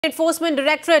Enforcement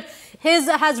Directorate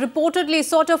has reportedly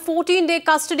sought a 14-day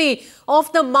custody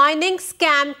of the mining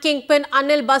scam kingpin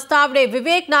Anil Bastawade.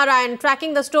 Vivek Narayan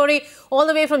tracking the story all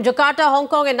the way from Jakarta, Hong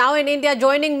Kong and now in India,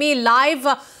 joining me live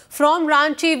from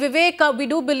Ranchi. Vivek, we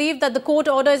do believe that the court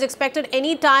order is expected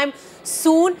any time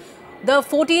soon. The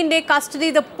 14-day custody,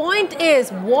 the point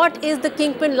is, what is the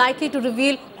kingpin likely to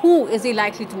reveal? Who is he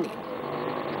likely to name?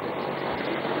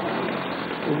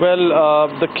 Well,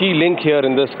 the key link here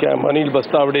in this scam, Anil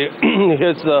Bastawade,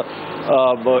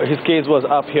 his case was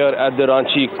up here at the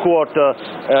Ranchi court.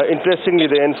 Interestingly,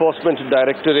 the Enforcement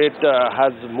Directorate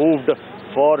has moved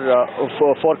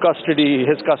for custody,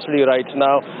 his custody right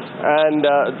now, and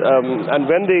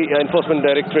when the Enforcement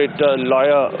Directorate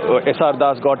lawyer S.R.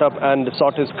 Das got up and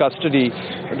sought his custody,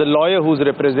 the lawyer who's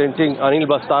representing Anil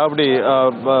Bastawade,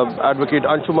 Advocate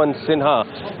Anshuman Sinha,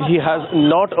 he has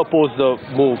not opposed the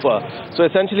move. So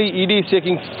essentially, ED is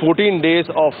taking 14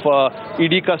 days of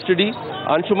ED custody.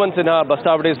 Anshuman Sinha,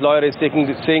 Bastawade's lawyer, is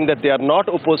saying that they are not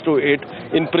opposed to it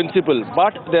in principle,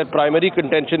 but their primary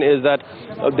contention is that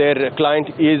their client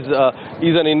is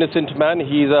an innocent man.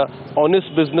 He is an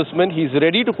honest businessman. He's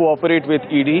ready to cooperate with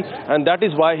ED, and that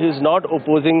is why he is not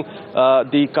opposing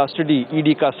the custody,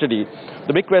 ED custody.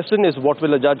 The big question is, what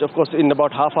will a judge? Of course, in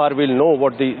about half hour, we'll know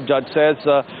what the judge says.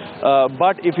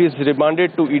 But if he's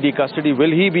remanded to ED custody,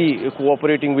 will he be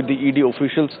cooperating with the ED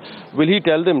officials? Will he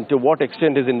tell them to what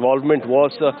extent his involvement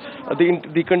was?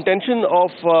 The contention of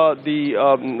the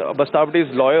Bastawade's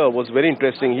lawyer was very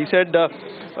interesting. He said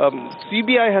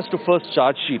CBI has to first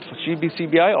charge sheet.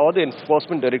 CBI or the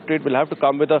Enforcement Directorate will have to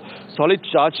come with a solid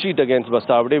charge sheet against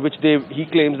Bastawade, which he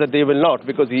claims that they will not,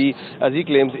 because he, as he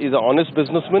claims, is an honest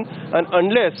businessman. And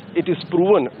unless it is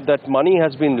proven that money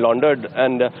has been laundered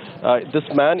and this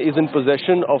man is in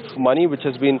possession of money which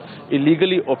has been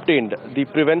illegally obtained, the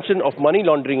Prevention of Money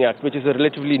Laundering Act, which is a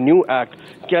relatively new act,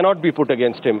 cannot be put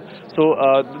against him. So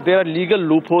there are legal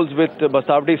loopholes which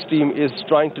Bastawade's team is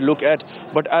trying to look at.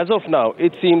 But as of now,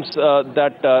 it seems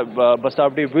that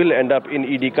Bastawade will end up in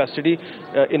ED custody.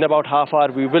 In about half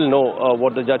hour, we will know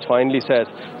what the judge finally says.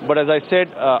 But as I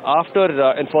said, after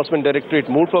Enforcement Directorate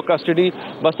moved for custody,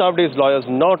 Bastawade's lawyers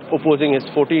not opposing his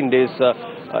 14 days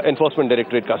Enforcement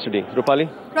Directorate custody. Rupali?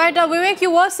 Right, Vivek,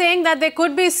 you were saying that there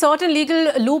could be certain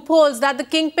legal loopholes that the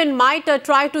kingpin might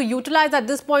try to utilize at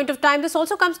this point of time. This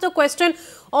also comes to the question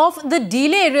of the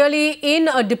delay really in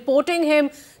deporting him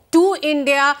to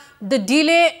India, the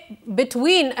delay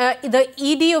between the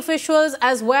ED officials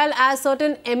as well as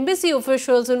certain embassy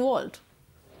officials involved.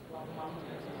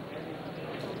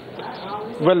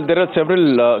 Well, there are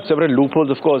several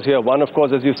loopholes, of course, here. One, of course,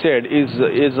 as you said, is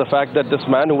the fact that this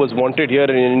man who was wanted here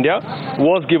in India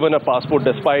was given a passport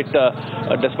despite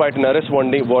an arrest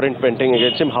warrant pending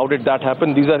against him. How did that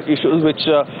happen? These are issues which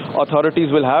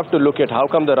authorities will have to look at. How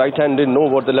come the right hand didn't know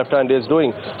what the left hand is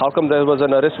doing? How come there was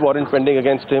an arrest warrant pending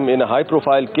against him in a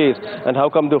high-profile case? And how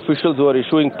come the officials who are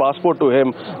issuing passport to him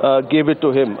gave it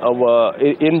to him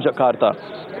in Jakarta?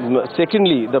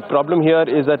 Secondly, the problem here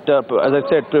is that, as I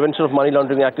said, Prevention of Money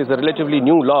Laundering Act is a relatively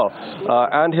new law,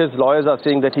 and his lawyers are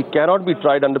saying that he cannot be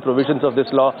tried under provisions of this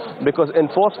law because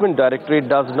Enforcement Directorate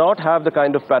does not have the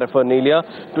kind of paraphernalia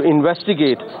to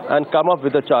investigate and come up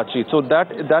with a charge sheet. So that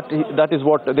is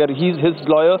what his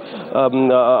lawyer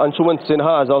Anshuman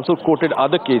Sinha has also quoted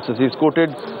other cases. He's quoted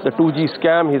the 2G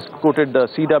scam, he's quoted the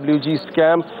CWG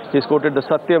scam, he's quoted the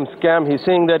Satyam scam. He's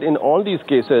saying that in all these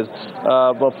cases,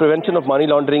 Prevention of Money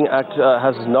Laundering Act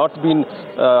has not been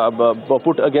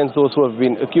put against those who have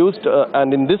been accused,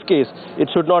 and in this case, it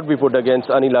should not be put against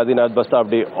Anil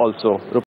Bastawade also.